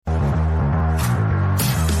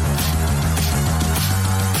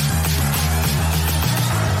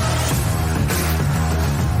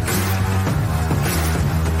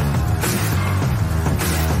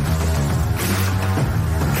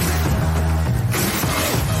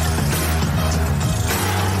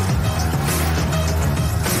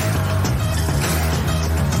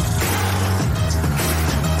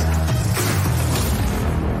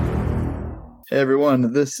Hey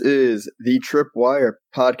everyone, this is the Tripwire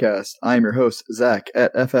podcast. I am your host, Zach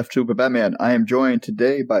at FF Chupa Batman. I am joined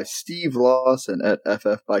today by Steve Lawson at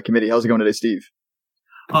FF by Committee. How's it going today, Steve?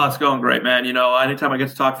 Oh, it's going great, man. You know, anytime I get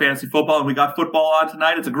to talk fantasy football and we got football on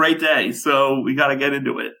tonight, it's a great day. So we got to get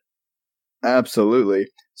into it. Absolutely.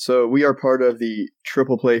 So we are part of the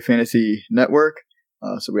Triple Play Fantasy Network.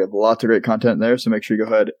 So we have lots of great content there. So make sure you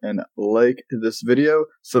go ahead and like this video.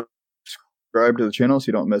 Subscribe to the channel so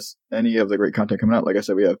you don't miss any of the great content coming out. Like I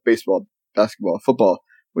said, we have baseball, basketball, football.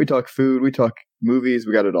 We talk food. We talk movies.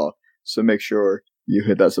 We got it all. So make sure you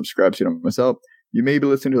hit that subscribe so you don't miss out. You may be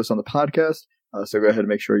listening to us on the podcast. So go ahead and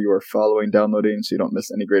make sure you are following, downloading so you don't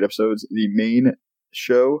miss any great episodes. The main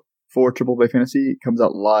show for Triple Play Fantasy comes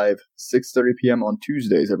out live 6:30 p.m. on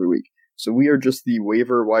Tuesdays every week. So we are just the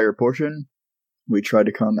waiver wire portion. We try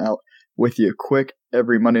to come out with you quick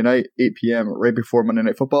every Monday night, 8 p.m. right before Monday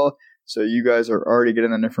Night Football. So you guys are already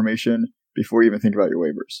getting that information before you even think about your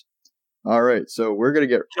waivers. All right, so we're going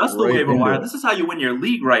to get just the waiver wire. This is how you win your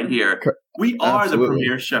league right here. We are the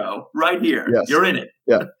premier show right here. Yes. You're in it.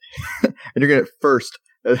 Yeah. And you're getting it first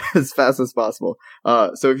as fast as possible.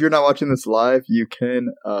 So if you're not watching this live, you can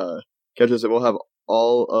catch us. We'll have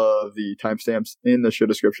all of the timestamps in the show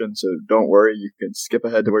description, so don't worry. You can skip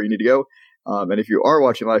ahead to where you need to go. And if you are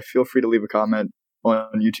watching live, feel free to leave a comment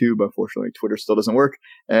on YouTube. Unfortunately, Twitter still doesn't work,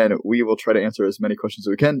 and we will try to answer as many questions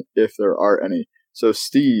as we can if there are any. So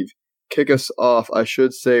Steve, kick us off. I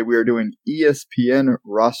should say we are doing ESPN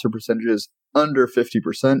roster percentages under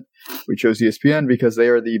 50%. We chose ESPN because they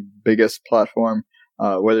are the biggest platform.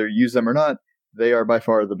 Whether you use them or not, they are by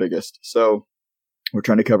far the biggest. So we're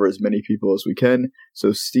trying to cover as many people as we can.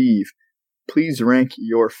 So Steve, please rank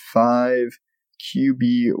your 5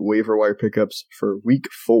 QB waiver wire pickups for week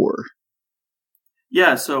 4.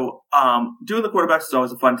 Yeah, so doing the quarterbacks is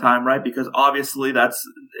always a fun time, right? Because obviously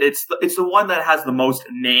it's the one that has the most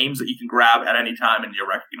names that you can grab at any time and you're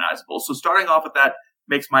recognizable. So starting off with that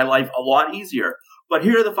makes my life a lot easier. But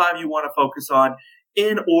here are the 5 you want to focus on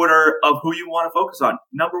in order of who you want to focus on.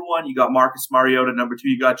 Number 1, you got Marcus Mariota. Number 2,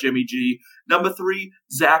 you got Jimmy G. Number 3,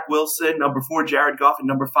 Zach Wilson. Number 4, Jared Goff. And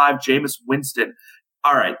number 5, Jameis Winston.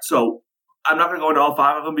 All right, so I'm not going to go into all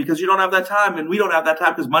 5 of them because you don't have that time, and we don't have that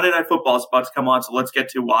time because Monday Night Football is about to come on, so let's get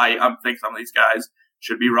to why I think some of these guys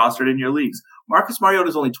should be rostered in your leagues. Marcus Mariota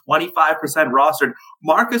is only 25% rostered.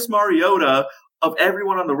 Marcus Mariota, of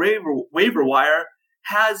everyone on the waiver wire,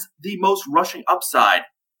 has the most rushing upside.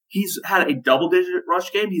 He's had a double-digit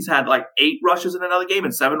rush game. He's had like 8 rushes in another game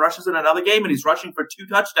and 7 rushes in another game, and he's rushing for 2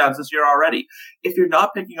 touchdowns this year already. If you're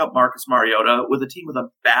not picking up Marcus Mariota with a team with a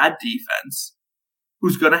bad defense,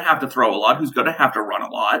 who's going to have to throw a lot, who's going to have to run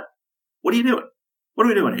a lot, what are you doing? What are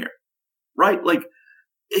we doing here? Right? Like,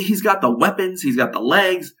 he's got the weapons, he's got the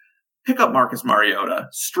legs. Pick up Marcus Mariota.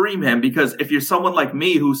 Stream him, because if you're someone like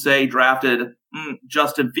me who, say, drafted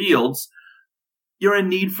Justin Fields, you're in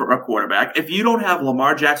need for a quarterback. If you don't have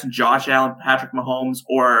Lamar Jackson, Josh Allen, Patrick Mahomes,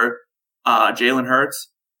 or Jalen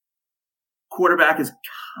Hurts, quarterback is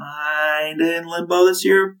kind of in limbo this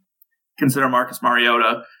year. Consider Marcus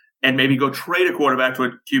Mariota and maybe go trade a quarterback to a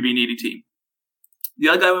QB-needy team. The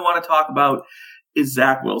other guy we want to talk about is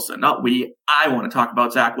Zach Wilson. Not we. I want to talk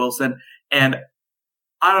about Zach Wilson. And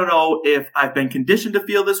I don't know if I've been conditioned to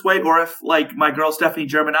feel this way or if, like my girl Stephanie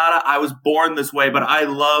Germanata, I was born this way, but I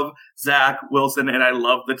love Zach Wilson and I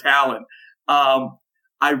love the talent.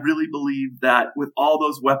 I really believe that with all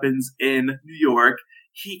those weapons in New York,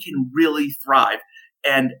 he can really thrive.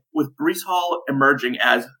 And with Breece Hall emerging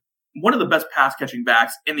as one of the best pass-catching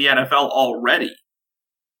backs in the NFL already,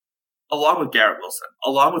 along with Garrett Wilson,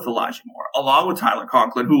 along with Elijah Moore, along with Tyler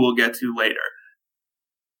Conklin, who we'll get to later,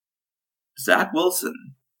 Zach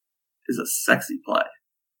Wilson is a sexy play.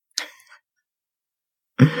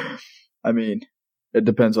 I mean, it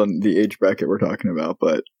depends on the age bracket we're talking about,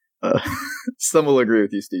 but some will agree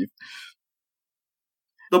with you, Steve.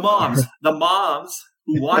 The moms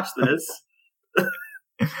who watch this.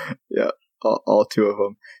 Yeah, all 2 of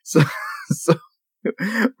them. So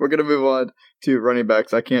we're going to move on to running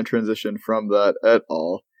backs. I can't transition from that at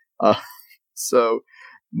all. So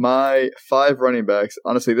my 5 running backs,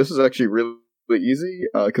 honestly, this is actually really easy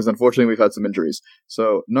because unfortunately we've had some injuries.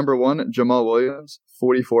 So number 1, Jamal Williams,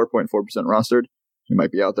 44.4% rostered. He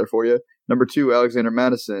might be out there for you. Number 2, Alexander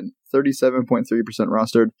Mattison, 37.3%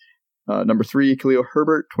 rostered. Number 3, Khalil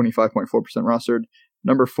Herbert, 25.4% rostered.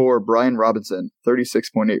 Number 4, Brian Robinson,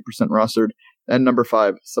 36.8% rostered. And number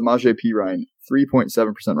 5, Samaje Perine, 3.7%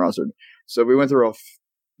 rostered. So we went through a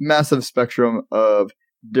massive spectrum of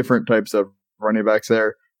different types of running backs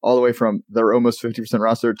there, all the way from they're almost 50%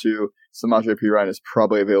 rostered to Samaje Perine is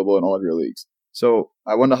probably available in all of your leagues. So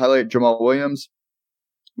I wanted to highlight Jamal Williams.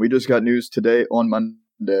 We just got news today on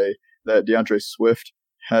Monday that DeAndre Swift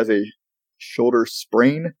has a shoulder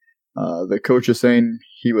sprain. The coach is saying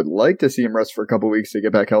he would like to see him rest for a couple weeks to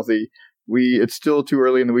get back healthy. It's still too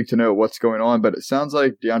early in the week to know what's going on, but it sounds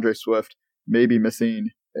like DeAndre Swift may be missing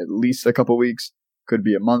at least a couple weeks, could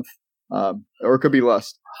be a month, or it could be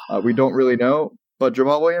less. We don't really know, but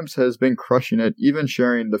Jamal Williams has been crushing it, even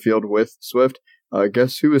sharing the field with Swift.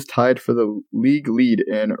 Guess who is tied for the league lead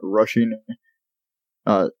in rushing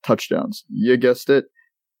touchdowns? You guessed it.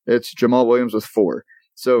 It's Jamal Williams with 4.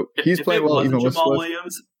 So he's playing well even with Jamal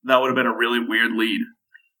Williams, that would have been a really weird lead.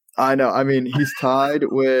 I know. I mean, he's tied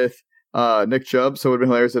with Nick Chubb, so it would have been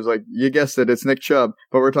hilarious if it was like, you guessed it, it's Nick Chubb,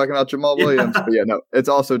 but we're talking about Jamal Williams. But yeah, no, it's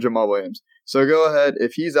also Jamal Williams. So go ahead.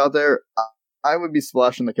 If he's out there, I would be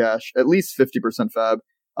splashing the cash, at least 50% fab.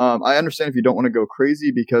 I understand if you don't want to go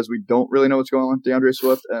crazy because we don't really know what's going on with DeAndre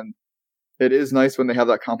Swift, and it is nice when they have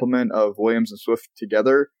that complement of Williams and Swift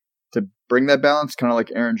together to bring that balance, kind of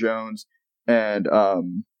like Aaron Jones and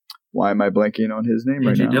why am I blanking on his name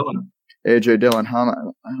right now? AJ Dillon. I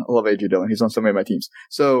love AJ Dillon. He's on so many of my teams.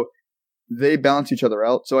 So they balance each other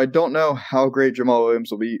out. So I don't know how great Jamal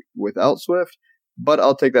Williams will be without Swift, but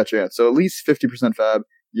I'll take that chance. So at least 50% fab.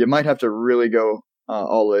 You might have to really go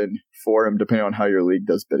all in for him depending on how your league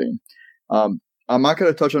does bidding. I'm not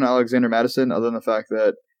going to touch on Alexander Mattison other than the fact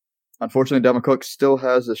that unfortunately Dalvin Cook still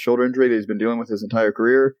has a shoulder injury that he's been dealing with his entire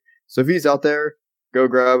career. So if he's out there, go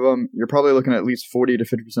grab him. You're probably looking at least 40 to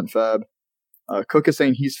 50% fab. Cook is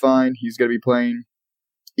saying he's fine. He's going to be playing.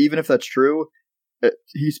 Even if that's true,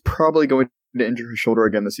 he's probably going to injure his shoulder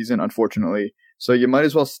again this season, unfortunately. So you might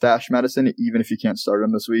as well stash Madison even if you can't start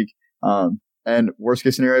him this week. And worst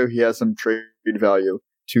case scenario, he has some trade value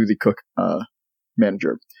to the Cook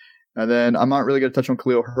manager. And then I'm not really going to touch on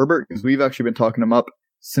Khalil Herbert because we've actually been talking him up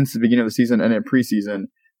since the beginning of the season and in preseason.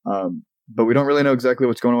 But we don't really know exactly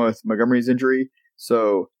what's going on with Montgomery's injury.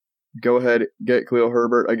 So go ahead, get Khalil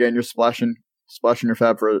Herbert. Again, you're splashing your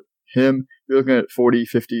fab for him. You're looking at 40,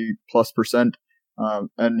 50 plus %.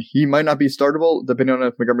 And he might not be startable depending on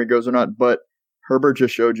if Montgomery goes or not. But Herbert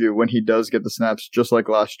just showed you when he does get the snaps, just like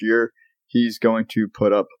last year, he's going to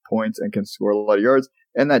put up points and can score a lot of yards.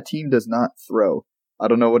 And that team does not throw. I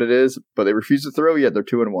don't know what it is, but they refuse to throw, yet they're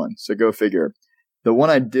 2-1. So go figure. The one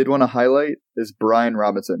I did want to highlight is Brian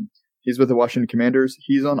Robinson. He's with the Washington Commanders.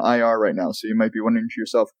 He's on IR right now. So you might be wondering to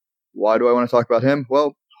yourself, why do I want to talk about him?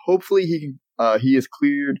 Well, hopefully he is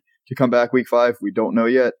cleared to come back week 5. We don't know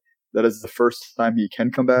yet. That is the first time he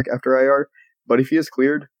can come back after IR. But if he is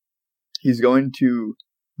cleared, he's going to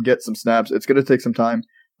get some snaps. It's going to take some time.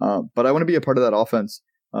 But I want to be a part of that offense.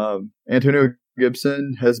 Antonio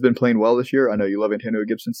Gibson has been playing well this year. I know you love Antonio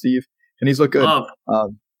Gibson, Steve, and he's looked good.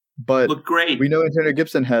 But looked great. We know Antonio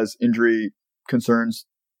Gibson has injury concerns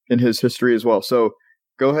in his history as well. So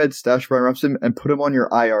go ahead, stash Brian Robinson, and put him on your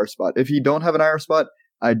IR spot. If you don't have an IR spot,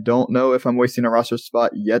 I don't know if I'm wasting a roster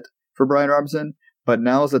spot yet for Brian Robinson, but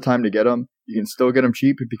now is the time to get him. You can still get him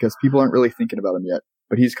cheap because people aren't really thinking about him yet.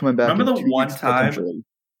 But he's coming back. Remember the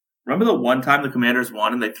one time the Commanders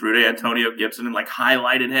won and they threw to Antonio Gibson and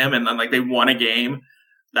highlighted him and then they won a game?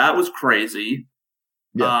 That was crazy.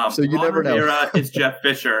 Yeah. So you never know. Ron Rivera is Jeff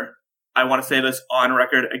Fisher. I want to say this on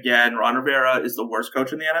record again. Ron Rivera is the worst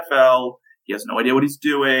coach in the NFL. He has no idea what he's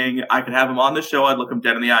doing. I could have him on the show. I'd look him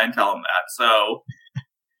dead in the eye and tell him that. So,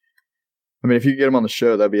 I mean, if you could get him on the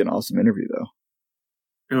show, that'd be an awesome interview, though.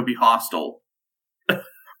 It would be hostile.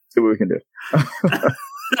 See what we can do.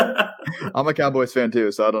 I'm a Cowboys fan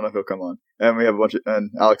too, so I don't know if he'll come on. And we have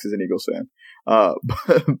and Alex is an Eagles fan.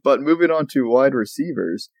 But moving on to wide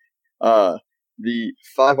receivers, the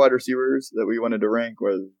 5 wide receivers that we wanted to rank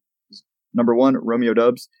was number 1, Romeo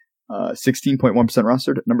Doubs, 16.1%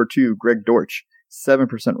 rostered. Number 2, Greg Dortch, 7%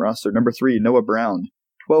 rostered. Number 3, Noah Brown,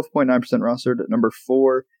 12.9% rostered. Number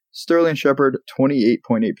 4, Sterling Shepard,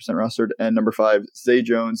 28.8% rostered. And number 5, Zay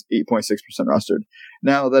Jones, 8.6% rostered.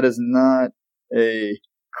 Now, that is not a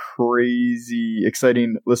crazy,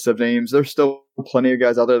 exciting list of names. There's still plenty of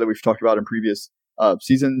guys out there that we've talked about in previous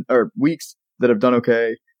season or weeks that have done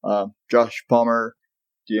okay. Josh Palmer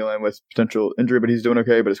dealing with potential injury, but he's doing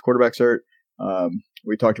okay, but his quarterback's hurt.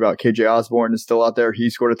 We talked about KJ Osborne is still out there. He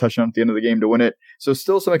scored a touchdown at the end of the game to win it. So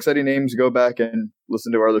still some exciting names. Go back and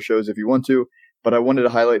listen to our other shows if you want to, but I wanted to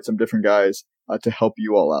highlight some different guys to help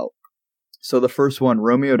you all out. So the first one,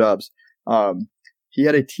 Romeo Doubs. He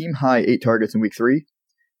had a team high 8 targets in week 3.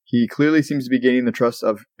 He clearly seems to be gaining the trust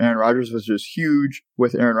of Aaron Rodgers, which is huge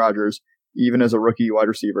with Aaron Rodgers, even as a rookie wide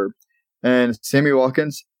receiver. And Sammy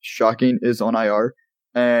Watkins, shocking, is on IR.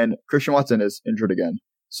 And Christian Watson is injured again.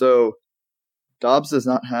 So Dobbs does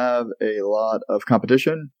not have a lot of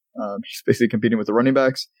competition. He's basically competing with the running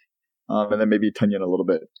backs, and then maybe Tunyon a little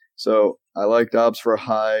bit. So I like Dobbs for a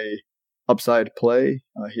high upside play.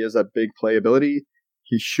 He has that big play ability.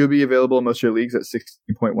 He should be available in most of your leagues at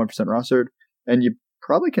 16.1% rostered, and you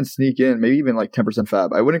probably can sneak in maybe even like 10%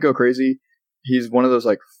 fab. I wouldn't go crazy. He's one of those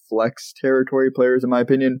like flex territory players, in my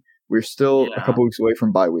opinion. We're still a couple weeks away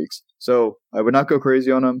from bye weeks, so I would not go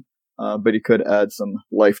crazy on him, but he could add some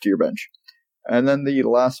life to your bench. And then the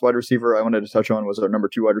last wide receiver I wanted to touch on was our number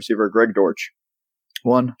 2 wide receiver, Greg Dortch.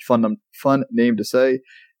 One, fun name to say.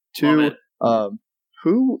 Two,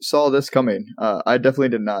 who saw this coming? I definitely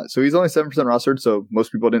did not. So he's only 7% rostered, so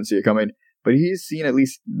most people didn't see it coming. But he's seen at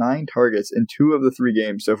least 9 targets in 2 of the 3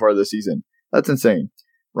 games so far this season. That's insane.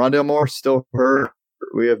 Rondale Moore still hurt.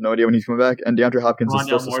 We have no idea when he's coming back. And DeAndre Hopkins is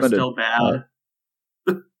still suspended. Rondale Moore's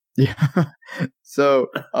still bad. Yeah. So,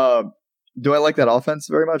 do I like that offense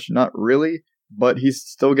very much? Not really. But he's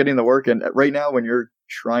still getting the work. And right now, when you're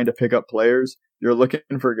trying to pick up players, you're looking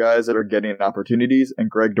for guys that are getting opportunities, and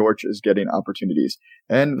Greg Dortch is getting opportunities.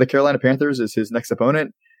 And the Carolina Panthers is his next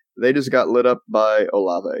opponent. They just got lit up by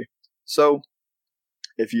Olave. So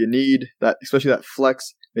if you need that, especially that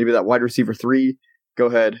flex, maybe that wide receiver 3, go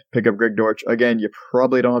ahead, pick up Greg Dortch. Again, you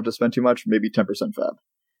probably don't have to spend too much, maybe 10% fab.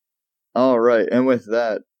 All right, and with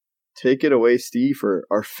that, take it away, Steve, for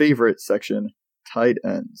our favorite section, tight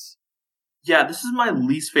ends. Yeah, this is my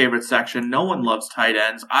least favorite section. No one loves tight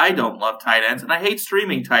ends. I don't love tight ends, and I hate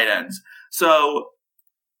streaming tight ends. So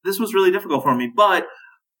this was really difficult for me. But,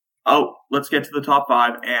 let's get to the top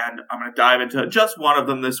 5, and I'm going to dive into just one of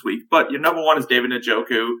them this week. But your number 1 is David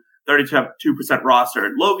Njoku, 32%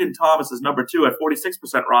 rostered. Logan Thomas is number 2 at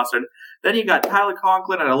 46% rostered. Then you got Tyler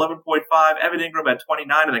Conklin at 11.5, Evan Ingram at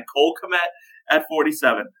 29, and then Cole Kmet at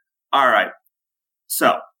 47. All right.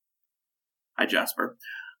 So, hi, Jasper.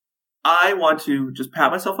 I want to just pat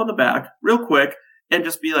myself on the back real quick and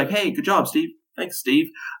just be like, hey, good job, Steve. Thanks, Steve.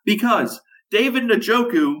 Because David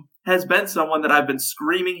Njoku has been someone that I've been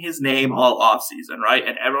screaming his name all offseason, right?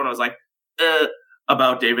 And everyone was like,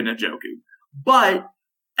 about David Njoku. But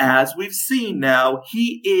as we've seen now,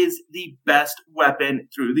 he is the best weapon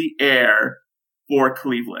through the air for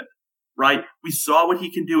Cleveland, right? We saw what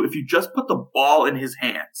he can do if you just put the ball in his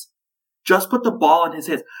hands. Just put the ball in his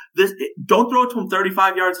hands. Don't throw it to him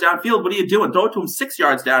 35 yards downfield. What are you doing? Throw it to him 6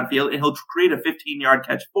 yards downfield, and he'll create a 15-yard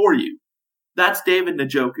catch for you. That's David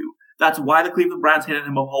Njoku. That's why the Cleveland Browns handed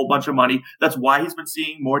him a whole bunch of money. That's why he's been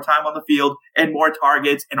seeing more time on the field and more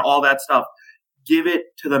targets and all that stuff. Give it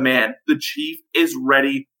to the man. The Chief is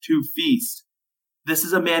ready to feast. This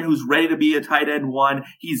is a man who's ready to be a tight end 1.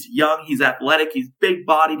 He's young. He's athletic. He's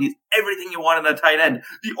big-bodied. He's everything you want in a tight end.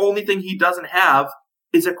 The only thing he doesn't have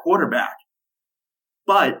is a quarterback.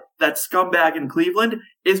 But that scumbag in Cleveland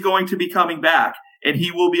is going to be coming back, and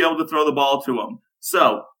he will be able to throw the ball to him.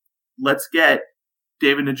 So let's get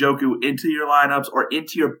David Njoku into your lineups or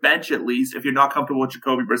into your bench at least if you're not comfortable with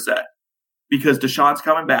Jacoby Brissett. Because Deshaun's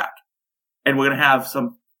coming back, and we're going to have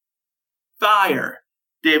some fire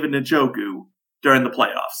David Njoku during the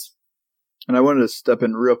playoffs. And I wanted to step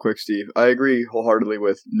in real quick, Steve. I agree wholeheartedly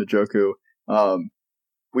with Njoku.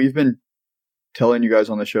 We've been telling you guys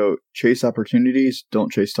on the show, chase opportunities, don't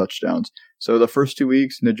chase touchdowns. So the first 2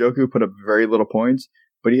 weeks, Njoku put up very little points,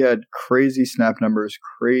 but he had crazy snap numbers,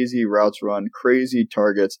 crazy routes run, crazy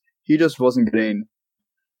targets. He just wasn't getting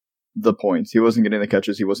the points. He wasn't getting the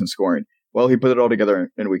catches. He wasn't scoring. Well, he put it all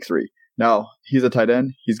together in week 3. Now, he's a tight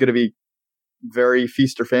end. He's going to be very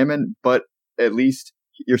feast or famine, but at least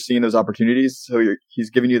you're seeing those opportunities. So he's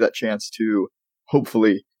giving you that chance to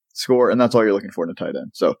hopefully score, and that's all you're looking for in a tight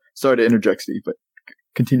end. So sorry to interject, Steve, but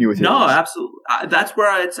continue with your No, absolutely. That's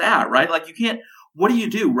where it's at, right? Like you can't. What do you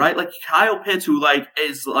do, right? Like Kyle Pitts, who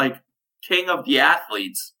is king of the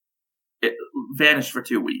athletes, vanished for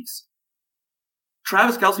 2 weeks.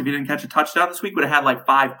 Travis Kelce, if he didn't catch a touchdown this week, would have had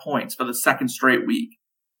 5 points for the second straight week.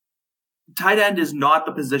 Tight end is not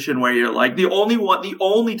the position where you're the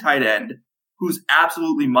only tight end who's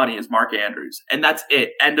absolutely money is Mark Andrews, and that's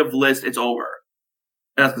it. End of list. It's over.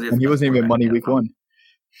 And he wasn't even money week 1.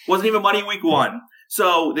 Wasn't even money week 1.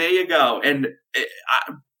 So there you go. And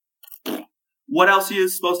what else are you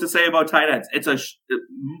supposed to say about tight ends?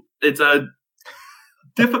 It's a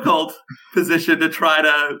difficult position to try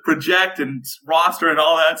to project and roster and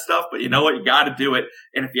all that stuff. But you know what? You got to do it.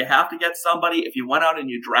 And if you have to get somebody, if you went out and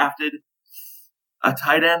you drafted a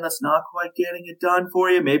tight end that's not quite getting it done for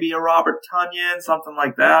you, maybe a Robert Tunyon, something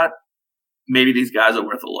like that, maybe these guys are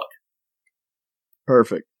worth a look.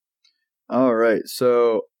 Perfect. All right.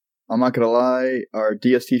 So I'm not going to lie. Our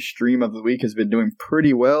DST stream of the week has been doing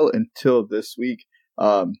pretty well until this week.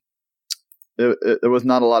 there was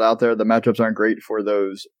not a lot out there. The matchups aren't great for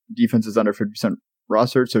those defenses under 50%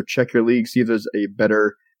 rostered. So check your league, see if there's a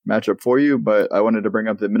better matchup for you. But I wanted to bring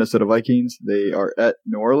up the Minnesota Vikings. They are at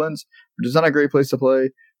New Orleans, which is not a great place to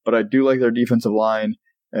play, but I do like their defensive line,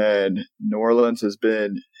 and New Orleans has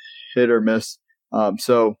been hit or miss.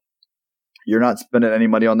 So you're not spending any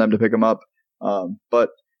money on them to pick them up. But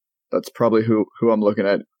that's probably who I'm looking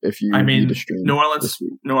at if you need to stream. New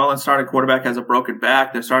Orleans starting quarterback has a broken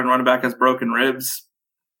back. Their starting running back has broken ribs.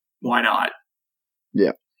 Why not?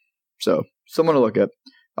 Yeah. So someone to look at.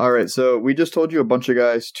 All right. So we just told you a bunch of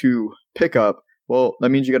guys to pick up. Well, that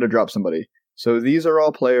means you got to drop somebody. So these are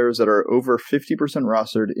all players that are over 50%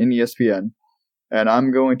 rostered in ESPN. And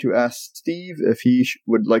I'm going to ask Steve if he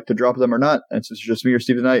would like to drop them or not. And since it's just me or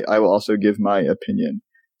Steve tonight, I will also give my opinion.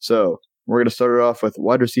 So we're going to start it off with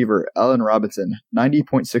wide receiver Allen Robinson,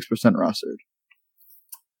 90.6% rostered.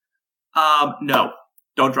 No,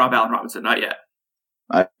 don't drop Allen Robinson, not yet.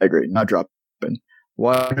 I agree, not dropping.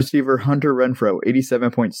 Wide receiver Hunter Renfrow,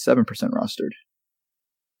 87.7% rostered.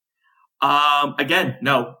 Again,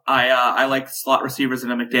 no. I like slot receivers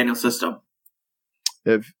in a McDaniel system.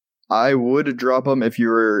 If I would drop him if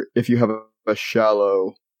you have a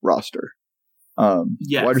shallow roster.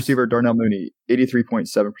 Yes. Wide receiver Darnell Mooney,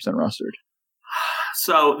 83.7% rostered.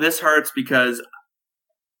 So this hurts because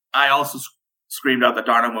I also screamed out that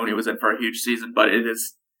Darnell Mooney was in for a huge season, but it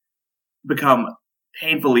has become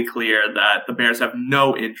painfully clear that the Bears have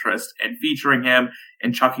no interest in featuring him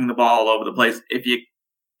and chucking the ball all over the place. If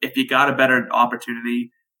you got a better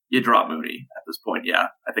opportunity, you drop Mooney at this point. Yeah,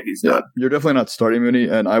 I think he's done. You're definitely not starting Mooney,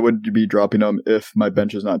 and I would be dropping him if my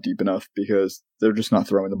bench is not deep enough because they're just not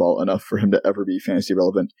throwing the ball enough for him to ever be fantasy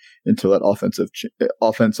relevant until that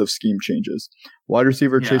offensive scheme changes. Wide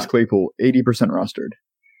receiver Chase Claypool, 80% rostered.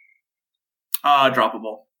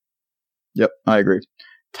 Droppable. Yep, I agree.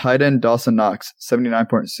 Tight end Dawson Knox,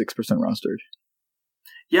 79.6% rostered.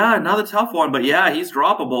 Yeah, another tough one, but yeah, he's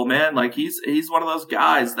droppable, man. Like he's one of those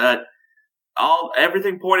guys that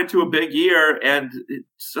everything pointed to a big year, and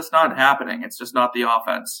it's just not happening. It's just not the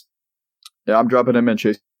offense. Yeah, I'm dropping him and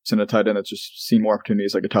chasing a tight end that's just seen more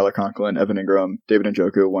opportunities, like a Tyler Conklin, Evan Ingram, David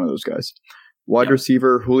Njoku, one of those guys. Wide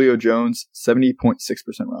receiver Julio Jones, 70.6%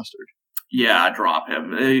 rostered. Yeah, drop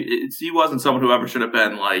him. He wasn't someone who ever should have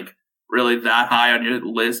been like really that high on your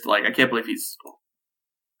list. Like I can't believe he's.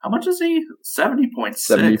 How much is he? 70.6.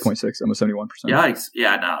 70.6, almost 71%. Yikes!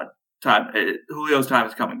 Yeah, no. Julio's time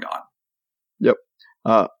is come and gone. Yep.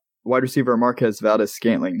 Wide receiver Marquez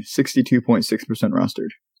Valdes-Scantling, 62.6% rostered.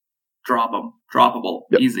 Drop him. Droppable.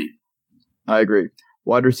 Yep. Easy. I agree.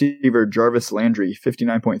 Wide receiver Jarvis Landry,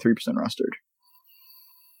 59.3% rostered.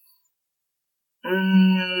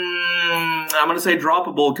 I'm going to say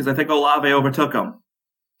droppable because I think Olave overtook him.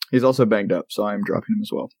 He's also banged up, so I'm dropping him as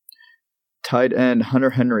well. Tight end Hunter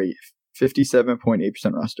Henry, 57.8%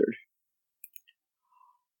 rostered.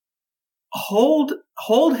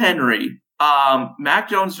 Hold Henry. Mac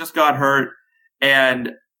Jones just got hurt, and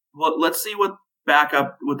let's see what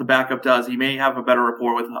the backup does. He may have a better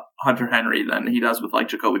rapport with Hunter Henry than he does with like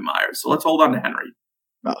Jacoby Myers. So let's hold on to Henry.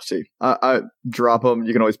 Oh, see, I drop him.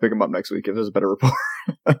 You can always pick him up next week if there's a better rapport.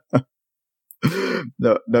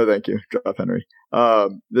 No, thank you. Drop Henry.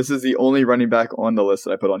 This is the only running back on the list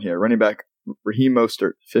that I put on here. Running back Raheem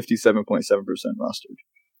Mostert, 57.7% rostered.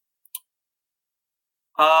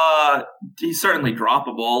 He's certainly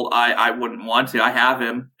droppable. I wouldn't want to. I have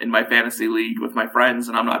him in my fantasy league with my friends,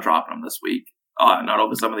 and I'm not dropping him this week. Not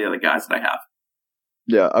over some of the other guys that I have.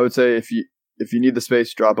 Yeah, I would say if you need the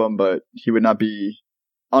space, drop him, but he would not be.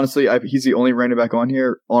 Honestly, he's the only running back on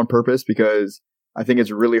here on purpose because I think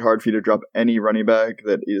it's really hard for you to drop any running back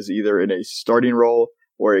that is either in a starting role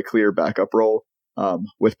or a clear backup role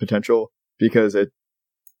with potential because it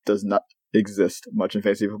does not exist much in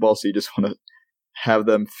fantasy football. So you just want to have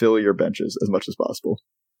them fill your benches as much as possible.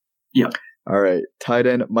 Yeah. All right. Tight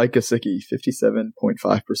end Mike Gesicki, 57.5%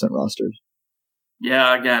 rostered.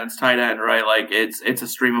 Yeah, again, it's tight end, right? Like it's a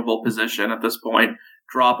streamable position at this point.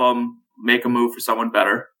 Drop him, make a move for someone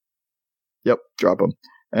better. Yep, drop him.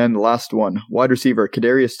 And last one, wide receiver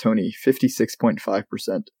Kadarius Toney, 56.5%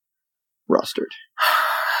 rostered.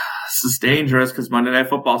 This is dangerous because Monday Night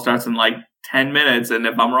Football starts in like 10 minutes, and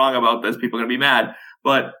if I'm wrong about this, people are going to be mad.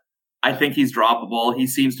 But I think he's droppable. He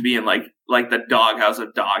seems to be in like the doghouse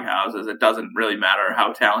of doghouses. It doesn't really matter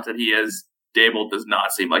how talented he is. Dable does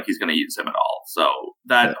not seem like he's going to use him at all. So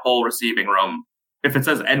that whole receiving room, if it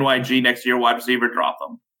says NYG next to your wide receiver, drop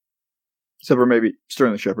them. Except for maybe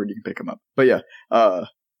Sterling Shepard, you can pick him up. But yeah,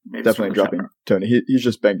 definitely dropping Toney. He's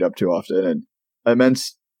just banged up too often and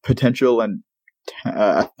immense potential and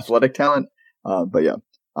athletic talent. But yeah,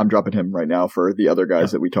 I'm dropping him right now for the other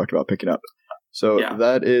guys that we talked about picking up. So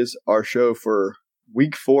that is our show for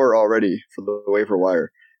week 4 already for the waiver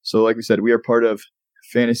wire. So like we said, we are part of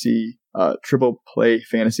Fantasy, Triple Play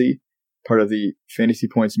Fantasy, part of the Fantasy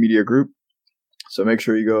Points Media Group. So make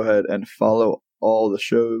sure you go ahead and follow all the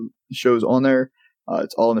shows on there.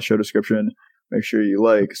 It's all in the show description. Make sure you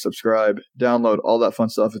like, subscribe, download, all that fun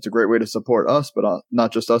stuff. It's a great way to support us, but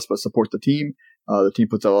not just us, but support the team. The team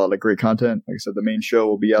puts out a lot of great content. Like I said, the main show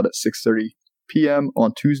will be out at 6:30 p.m.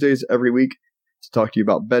 on Tuesdays every week to talk to you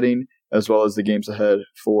about betting as well as the games ahead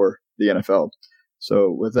for the NFL.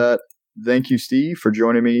 So with that, thank you, Steve, for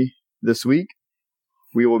joining me this week.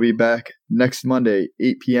 We will be back next Monday,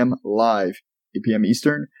 8 p.m. live, 8 p.m.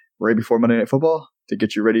 Eastern, right before Monday Night Football to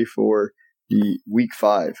get you ready for the Week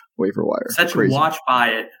 5 waiver wire. Set your watch by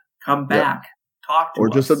it. Come back. Talk to us. Or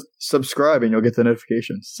just subscribe and you'll get the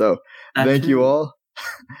notifications. So thank you all.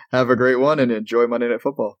 Have a great one and enjoy Monday Night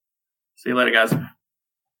Football. See you later, guys.